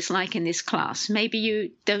is what it's like in this class. Maybe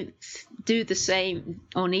you don't do the same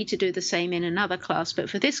or need to do the same in another class, but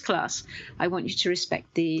for this class, I want you to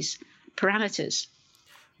respect these parameters.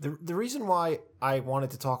 The reason why I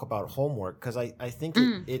wanted to talk about homework, because I think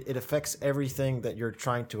it affects everything that you're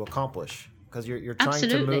trying to accomplish. Because you're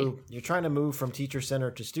trying to move from teacher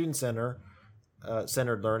center to student center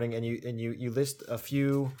centered learning, and you list a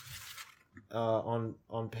few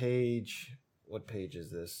on page, what page is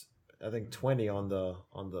this? I think 20 on the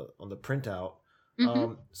printout.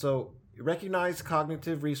 So recognize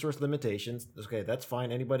cognitive resource limitations. Okay, that's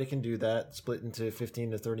fine. Anybody can do that. Split into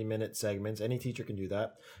 15 to 30-minute segments. Any teacher can do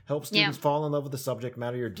that. Help students fall in love with the subject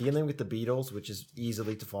matter. You're dealing with the Beatles, which is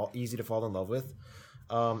easy to fall in love with.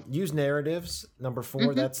 Use narratives. Number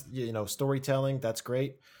 4, that's storytelling. That's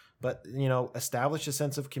great. But establish a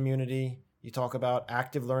sense of community. You talk about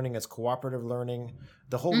active learning as cooperative learning.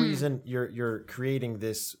 The whole reason you're creating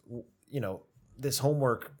this, this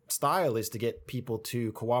homework style is to get people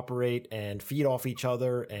to cooperate and feed off each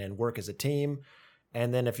other and work as a team.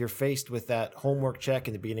 And then if you're faced with that homework check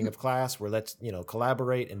in the beginning of class where let's,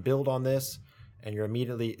 collaborate and build on this, and you're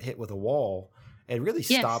immediately hit with a wall, it really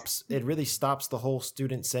stops the whole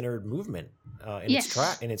student-centered movement in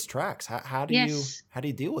its tracks. How do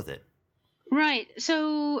you deal with it? Right.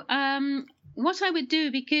 So what I would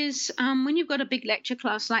do, because when you've got a big lecture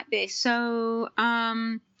class like this, so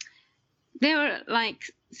there are like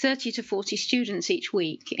 30 to 40 students each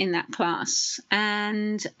week in that class.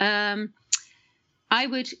 And I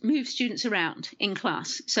would move students around in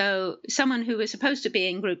class. So someone who was supposed to be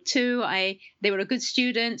in group 2, they were a good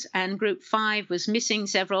student, and group 5 was missing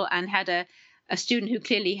several and had a student who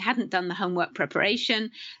clearly hadn't done the homework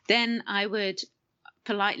preparation. Then I would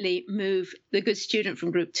politely move the good student from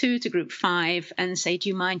group 2 to group 5 and say, do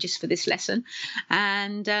you mind just for this lesson?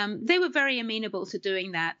 And they were very amenable to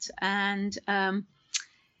doing that. And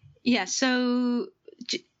so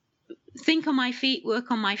think on my feet,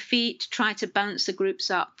 work on my feet, try to balance the groups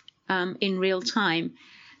up in real time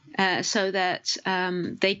so that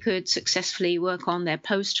they could successfully work on their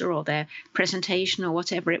poster or their presentation or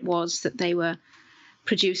whatever it was that they were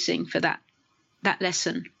producing for that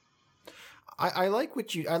lesson. I like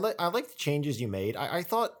I like the changes you made. I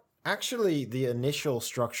thought actually the initial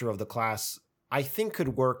structure of the class I think could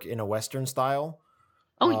work in a Western style.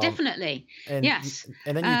 Oh, definitely. Yes.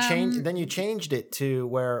 And then you changed it to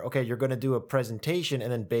where, okay, you're going to do a presentation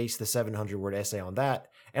and then base the 700-word essay on that.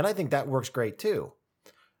 And I think that works great too.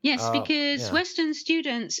 Yes, because Western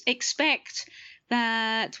students expect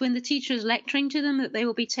that when the teacher is lecturing to them, that they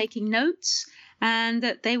will be taking notes and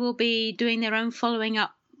that they will be doing their own following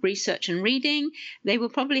up research and reading. They will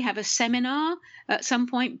probably have a seminar at some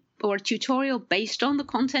point or a tutorial based on the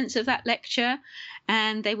contents of that lecture,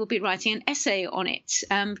 and they will be writing an essay on it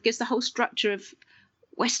because the whole structure of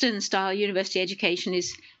Western style university education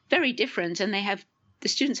is very different, and the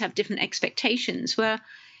students have different expectations. Where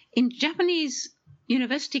in Japanese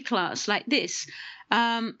university class like this,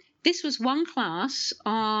 this was one class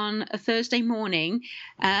on a Thursday morning.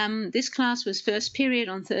 This class was first period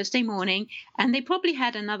on Thursday morning, and they probably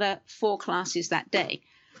had another 4 classes that day.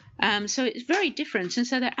 So it's very different. And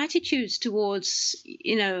so their attitudes towards,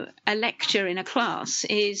 a lecture in a class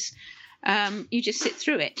is you just sit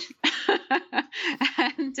through it.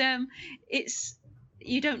 And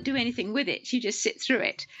you don't do anything with it. You just sit through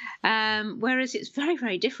it. Whereas it's very,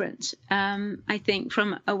 very different, I think,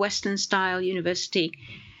 from a Western style university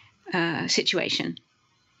situation.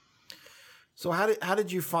 So how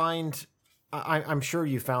did you find, I'm sure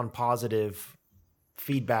you found positive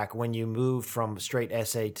feedback when you moved from straight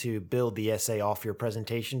essay to build the essay off your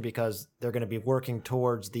presentation, because they're going to be working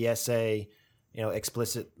towards the essay,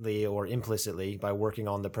 explicitly or implicitly by working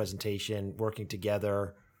on the presentation, working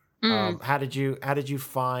together. How did you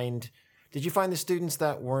find the students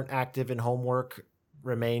that weren't active in homework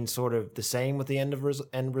remain sort of the same with the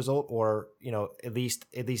end result, or at least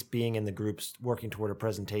being in the groups working toward a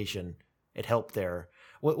presentation, it helped there?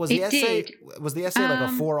 Was the essay like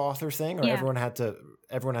a 4-author thing, or everyone had to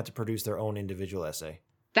produce their own individual essay?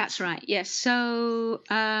 That's right. Yes. So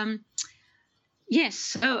so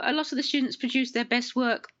a lot of the students produced their best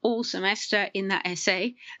work all semester in that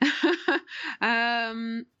essay.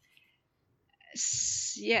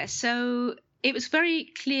 So it was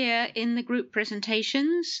very clear in the group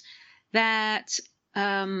presentations that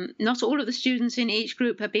not all of the students in each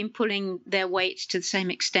group have been pulling their weight to the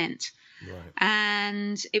same extent. Right.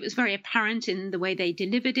 And it was very apparent in the way they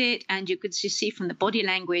delivered it, and you could just see from the body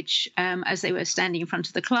language as they were standing in front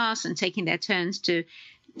of the class and taking their turns to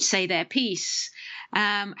say their piece,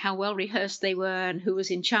 how well rehearsed they were and who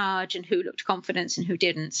was in charge and who looked confident and who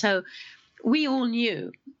didn't. So we all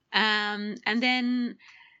knew. And then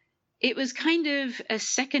it was kind of a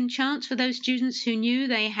second chance for those students who knew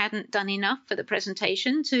they hadn't done enough for the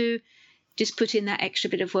presentation to just put in that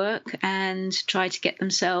extra bit of work and try to get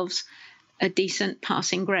themselves a decent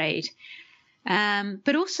passing grade.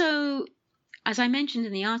 But also, as I mentioned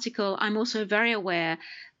in the article, I'm also very aware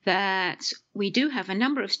that we do have a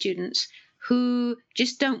number of students who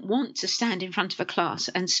just don't want to stand in front of a class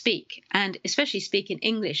and speak, and especially speak in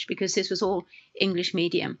English, because this was all English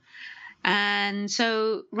medium. And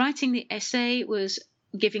so writing the essay was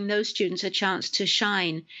giving those students a chance to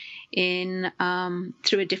shine in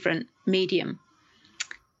through a different medium.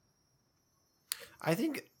 I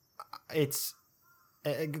think it's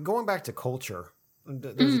going back to culture.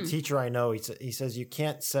 There's a teacher I know. He says you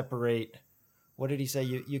can't separate. What did he say?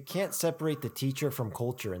 You can't separate the teacher from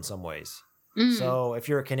culture in some ways. So if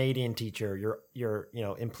you're a Canadian teacher, you're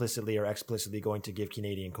implicitly or explicitly going to give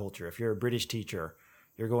Canadian culture. If you're a British teacher,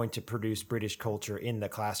 you're going to produce British culture in the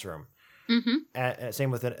classroom.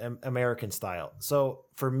 Same with an American style. So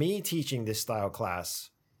for me, teaching this style class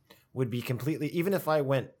would be completely, even if I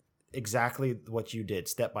went exactly what you did,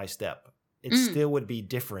 step by step, it still would be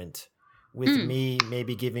different with me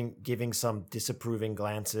maybe giving some disapproving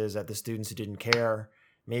glances at the students who didn't care.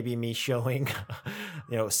 Maybe me showing,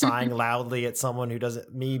 sighing loudly at someone who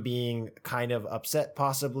doesn't, me being kind of upset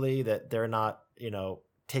possibly that they're not,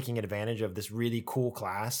 taking advantage of this really cool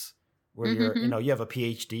class where you have a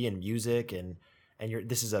PhD in music and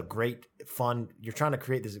this is a great fun, you're trying to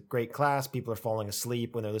create this great class. People are falling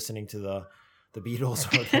asleep when they're listening to the Beatles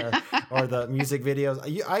or the music videos.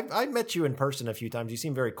 I met you in person a few times. You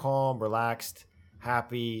seem very calm, relaxed,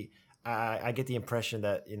 happy. I get the impression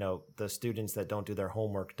that, the students that don't do their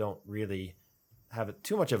homework don't really have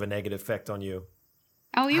too much of a negative effect on you.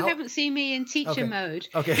 Oh, you haven't seen me in teacher mode.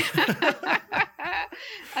 Okay.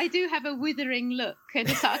 I do have a withering look and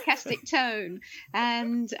a sarcastic tone,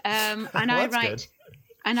 and I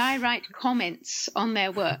write comments on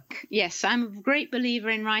their work. Yes, I'm a great believer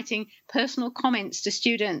in writing personal comments to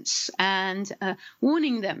students and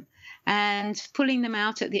warning them and pulling them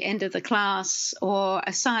out at the end of the class or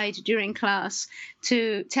aside during class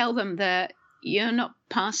to tell them that you're not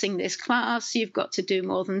passing this class, you've got to do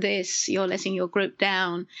more than this, you're letting your group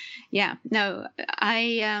down. Yeah, no,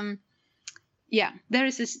 there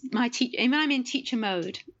is this, when I'm in teacher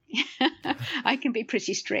mode, I can be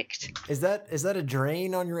pretty strict. Is that a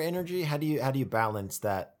drain on your energy? How do you balance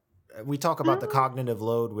that? We talk about the cognitive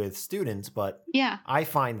load with students, but I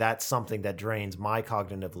find that's something that drains my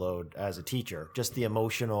cognitive load as a teacher. Just the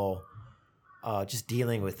emotional, just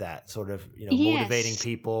dealing with that sort of, motivating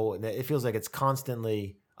people. It feels like it's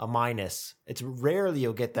constantly a minus. It's rarely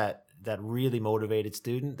you'll get that really motivated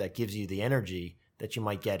student that gives you the energy that you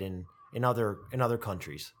might get in other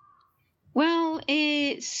countries. Well,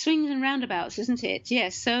 it swings and roundabouts, isn't it?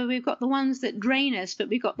 Yes. So we've got the ones that drain us, but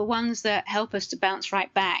we've got the ones that help us to bounce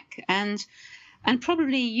right back. And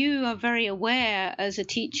probably you are very aware as a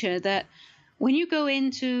teacher that when you go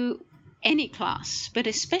into any class, but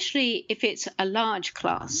especially if it's a large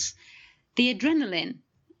class, the adrenaline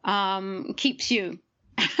keeps you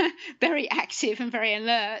very active and very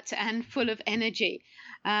alert and full of energy.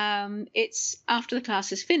 It's after the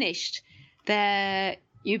class is finished that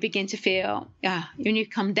you begin to feel, when you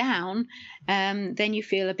come down, then you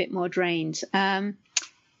feel a bit more drained.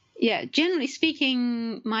 Generally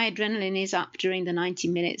speaking, my adrenaline is up during the 90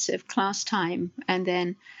 minutes of class time. And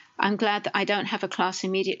then I'm glad that I don't have a class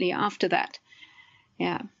immediately after that.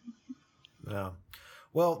 Yeah. Yeah.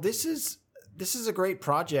 Well, this is a great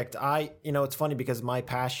project. It's funny because my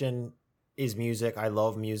passion is music. I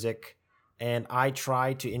love music. And I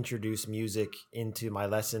try to introduce music into my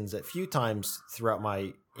lessons a few times throughout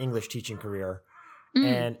my English teaching career.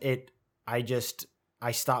 And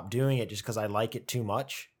I stopped doing it just because I like it too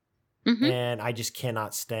much. And I just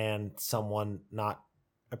cannot stand someone not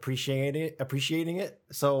appreciating it.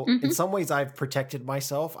 So in some ways I've protected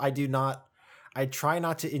myself. I try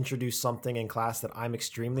not to introduce something in class that I'm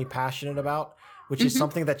extremely passionate about, which is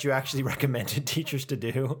something that you actually recommended teachers to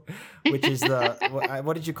do, which is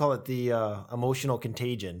what did you call it? The emotional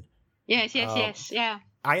contagion. Yes. Yeah.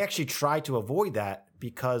 I actually try to avoid that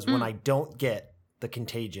because when I don't get the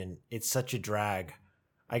contagion, it's such a drag.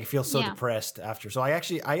 I feel so depressed after. So I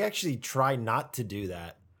actually try not to do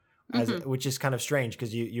that, which is kind of strange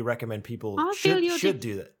because you recommend people should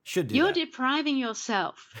do that. You're depriving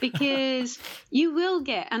yourself because you will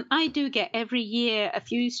get, and I do get every year, a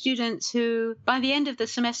few students who by the end of the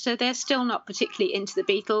semester, they're still not particularly into the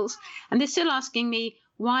Beatles. And they're still asking me,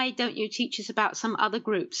 why don't you teach us about some other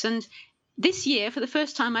groups? And this year, for the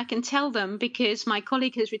first time, I can tell them because my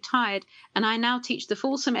colleague has retired and I now teach the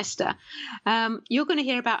full semester. You're going to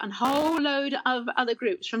hear about a whole load of other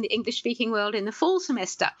groups from the English-speaking world in the fall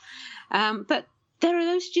semester. But there are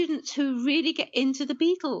those students who really get into the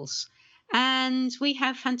Beatles. And we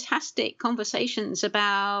have fantastic conversations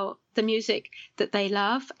about the music that they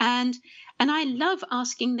love. And I love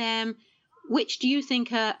asking them, which do you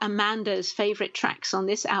think are Amanda's favorite tracks on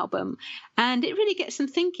this album? And it really gets them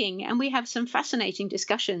thinking. And we have some fascinating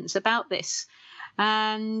discussions about this.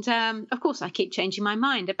 And of course, I keep changing my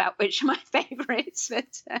mind about which are my favorites,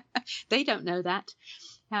 but they don't know that.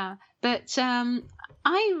 But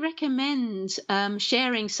I recommend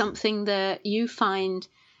sharing something that you find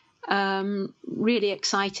really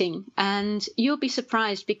exciting, and you'll be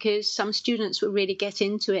surprised because some students will really get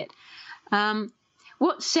into it.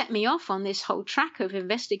 What set me off on this whole track of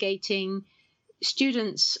investigating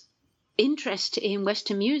students' interest in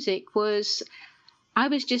Western music was I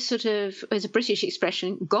was just sort of, as a British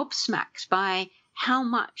expression, gobsmacked by how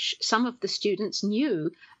much some of the students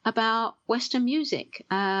knew about Western music.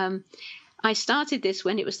 I started this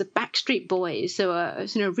when it was the Backstreet Boys who were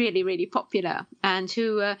really, really popular and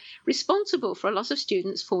who were responsible for a lot of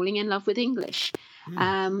students falling in love with English.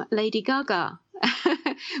 Lady Gaga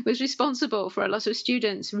was responsible for a lot of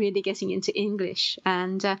students really getting into English.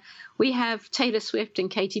 And we have Taylor Swift and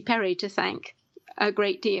Katy Perry to thank a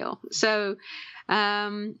great deal. So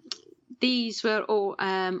these were all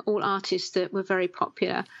artists that were very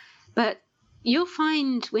popular. But you'll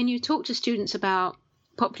find when you talk to students about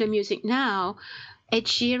popular music now, Ed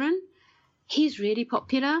Sheeran, he's really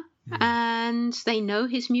popular, and they know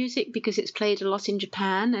his music because it's played a lot in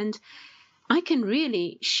Japan, and I can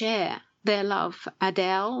really share their love.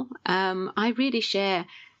 Adele, I really share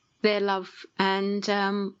their love, and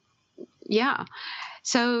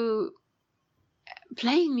so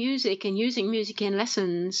playing music and using music in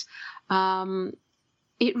lessons,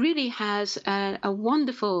 it really has a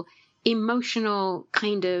wonderful emotional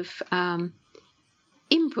kind of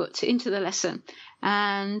input into the lesson.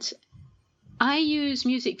 And I use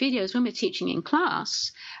music videos when we're teaching in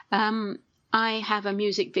class. I have a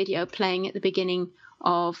music video playing at the beginning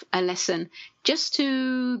of a lesson just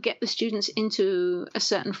to get the students into a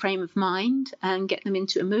certain frame of mind and get them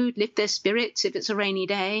into a mood, lift their spirits if it's a rainy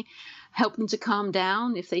day, help them to calm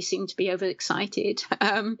down if they seem to be overexcited.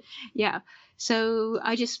 So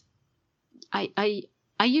I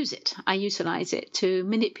use it. I utilize it to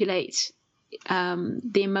manipulate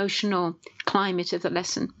the emotional climate of the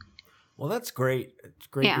lesson. Well, that's great. It's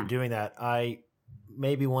great you're doing that.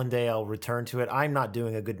 Maybe one day I'll return to it. I'm not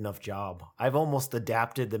doing a good enough job. I've almost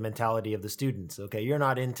adapted the mentality of the students. Okay, you're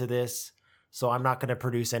not into this, so I'm not going to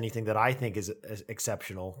produce anything that I think is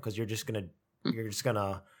exceptional because you're just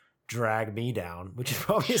gonna drag me down, which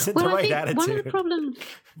probably isn't the right attitude. One of the problems.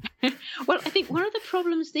 I think one of the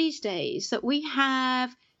problems these days that we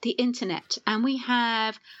have the internet and we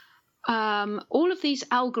have all of these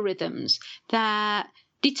algorithms that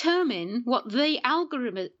determine what the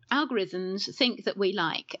algorithms think that we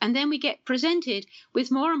like. And then we get presented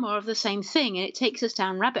with more and more of the same thing, and it takes us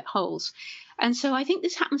down rabbit holes. And so I think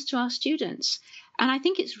this happens to our students. And I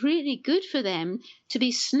think it's really good for them to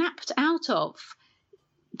be snapped out of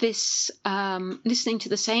this listening to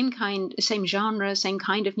the same genre, same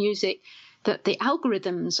kind of music that the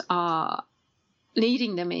algorithms are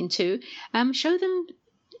leading them into. Show them,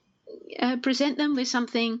 present them with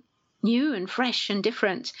something new and fresh and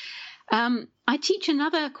different. I teach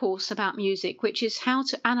another course about music, which is how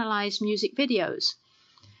to analyze music videos.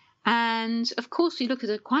 And of course, we look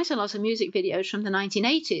at quite a lot of music videos from the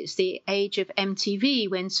 1980s, the age of MTV,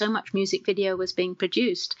 when so much music video was being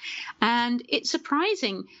produced. And it's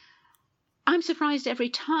surprising. I'm surprised every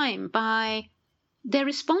time by their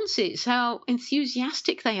responses, how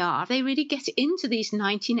enthusiastic they are. They really get into these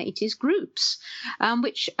 1980s groups,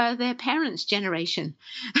 which are their parents' generation.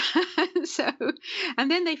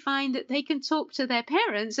 And then they find that they can talk to their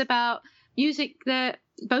parents about music that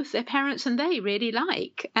both their parents and they really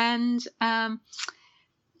like. And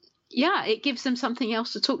it gives them something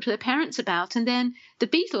else to talk to their parents about. And then the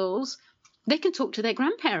Beatles, they can talk to their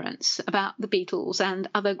grandparents about the Beatles and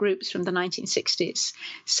other groups from the 1960s.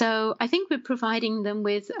 So I think we're providing them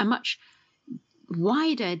with a much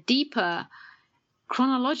wider, deeper,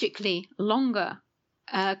 chronologically longer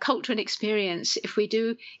cultural experience if we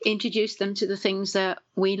do introduce them to the things that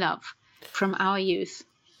we love from our youth.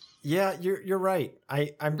 Yeah, you're right.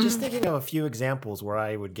 I'm just thinking of a few examples where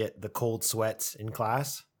I would get the cold sweats in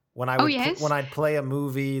class when when I'd play a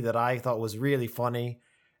movie that I thought was really funny,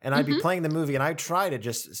 and I'd be playing the movie and I'd try to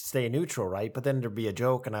just stay neutral, right? But then there'd be a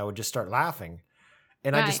joke and I would just start laughing.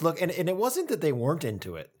 And I just look, and it wasn't that they weren't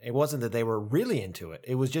into it. It wasn't that they were really into it.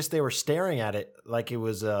 It was just they were staring at it like it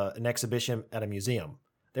was an exhibition at a museum.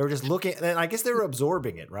 They were just looking, and I guess they were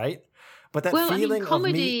absorbing it, right? But that feeling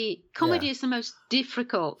comedy is the most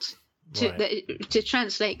difficult to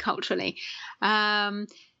translate culturally.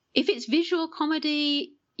 If it's visual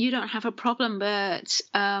comedy, you don't have a problem. But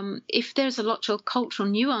if there's a lot of cultural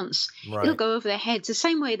nuance, it'll go over their heads. The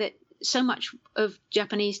same way that so much of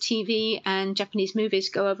Japanese TV and Japanese movies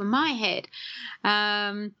go over my head.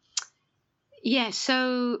 Yeah,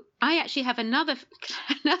 so I actually have another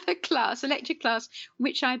class, a lecture class,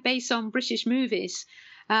 which I base on British movies.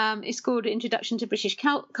 It's called Introduction to British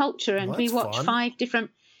Culture, and we watch fun. 5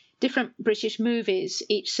 different British movies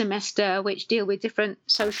each semester, which deal with different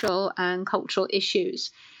social and cultural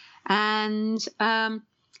issues. And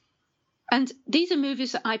these are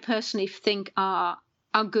movies that I personally think are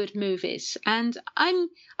good movies. And I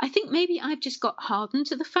think maybe I've just got hardened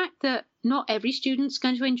to the fact that not every student's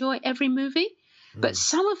going to enjoy every movie, but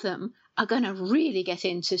some of them are going to really get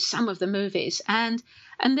into some of the movies. And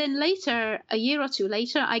then later, a year or two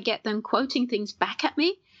later, I get them quoting things back at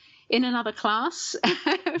me in another class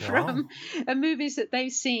from movies that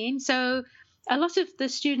they've seen. So a lot of the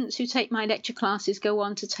students who take my lecture classes go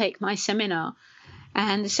on to take my seminar.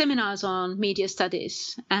 And the seminar's on media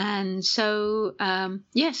studies. And so,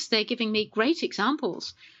 yes, they're giving me great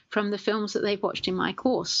examples from the films that they've watched in my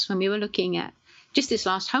course. When we were looking at just this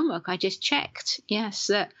last homework, I just checked, yes,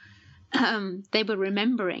 that they were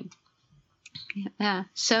remembering. Yeah.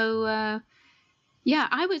 So, I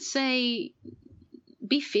would say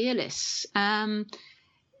be fearless.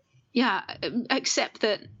 Accept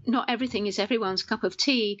that not everything is everyone's cup of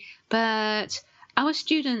tea, but our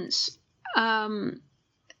students,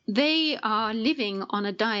 they are living on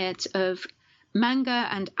a diet of manga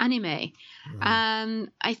and anime.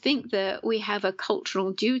 And I think that we have a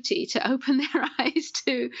cultural duty to open their eyes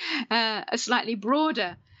to a slightly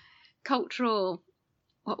broader cultural,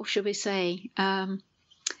 what should we say,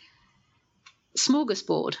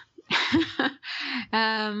 smorgasbord.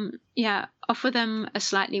 Offer them a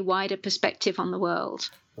slightly wider perspective on the world.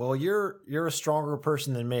 Well, you're a stronger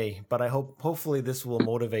person than me, but I hopefully this will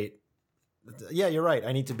motivate. Yeah, you're right.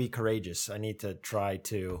 I need to be courageous. I need to try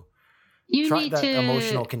to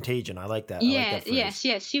emotional contagion. I like that. Yeah, I like that phrase.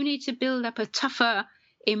 yes. You need to build up a tougher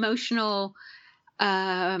emotional,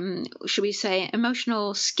 should we say,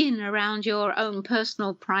 emotional skin around your own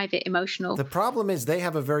personal, private, emotional. The problem is they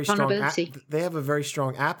have a very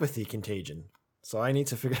strong apathy contagion. So I need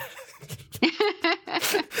to figure.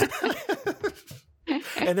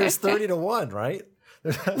 And there's 30-1, right?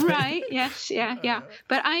 Right. Yes. Yeah.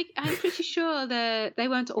 But I'm pretty sure that they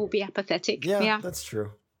won't all be apathetic. Yeah. That's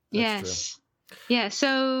true. Yes. Yeah.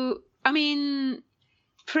 So, I mean,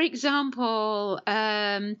 for example,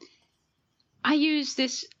 I use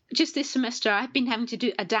this just this semester. I've been having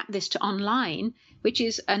to adapt this to online, which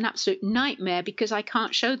is an absolute nightmare because I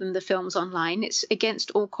can't show them the films online. It's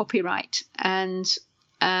against all copyright, and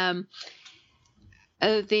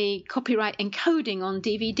the copyright encoding on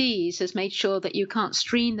DVDs has made sure that you can't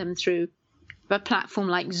stream them through a platform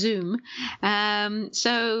like Zoom.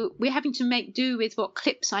 So we're having to make do with what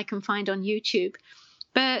clips I can find on YouTube.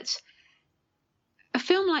 But a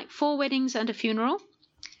film like 4 Weddings and a Funeral,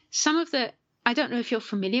 I don't know if you're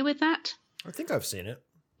familiar with that. I think I've seen it.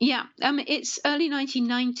 Yeah, it's early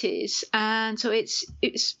 1990s, and so it's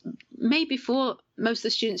made before most of the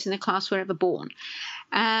students in the class were ever born.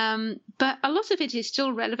 But a lot of it is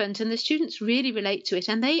still relevant, and the students really relate to it,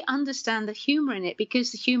 and they understand the humor in it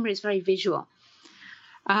because the humor is very visual.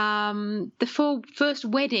 The first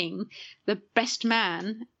wedding, the best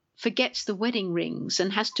man forgets the wedding rings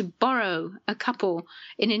and has to borrow a couple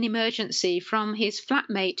in an emergency from his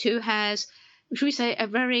flatmate who has, should we say, a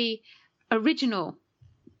very original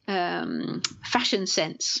fashion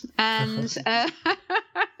sense, and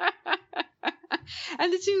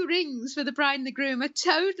and the 2 rings for the bride and the groom are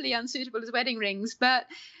totally unsuitable as wedding rings, but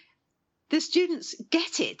the students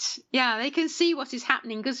get it. Yeah, they can see what is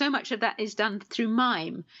happening because so much of that is done through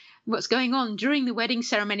mime. What's going on during the wedding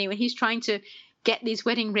ceremony when he's trying to get these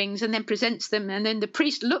wedding rings and then presents them, and then the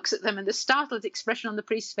priest looks at them, and the startled expression on the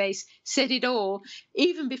priest's face said it all.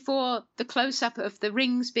 Even before the close-up of the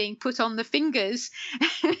rings being put on the fingers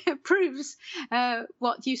proves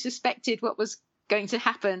what you suspected, what was going to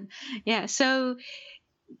happen. Yeah, so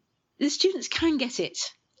the students can get it.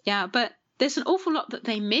 Yeah, but there's an awful lot that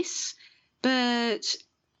they miss, but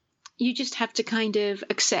you just have to kind of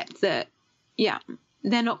accept that, yeah,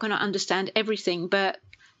 they're not going to understand everything, but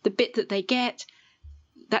the bit that they get,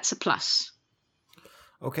 that's a plus.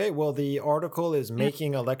 Okay, well, the article is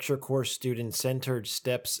Making a Lecture Course Student-Centered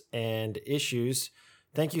Steps and Issues.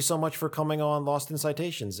 Thank you so much for coming on Lost in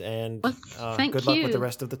Citations, and good luck with the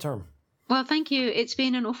rest of the term. Well, thank you. It's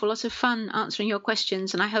been an awful lot of fun answering your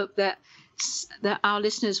questions, and I hope that our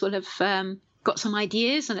listeners will have got some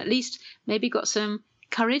ideas and at least maybe got some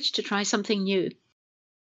courage to try something new.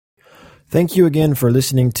 Thank you again for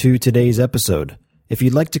listening to today's episode. If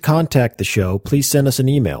you'd like to contact the show, please send us an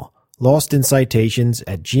email,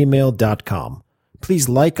 lostincitations@gmail.com. Please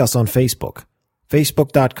like us on Facebook,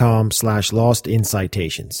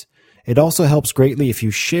 facebook.com/lostincitations. It also helps greatly if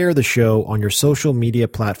you share the show on your social media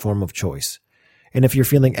platform of choice. And if you're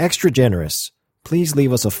feeling extra generous, please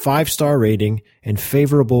leave us a 5-star rating and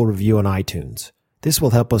favorable review on iTunes. This will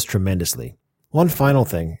help us tremendously. One final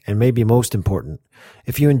thing, and maybe most important,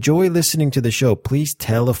 if you enjoy listening to the show, please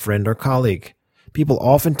tell a friend or colleague. People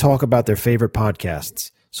often talk about their favorite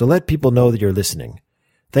podcasts, so let people know that you're listening.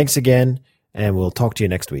 Thanks again, and we'll talk to you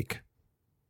next week.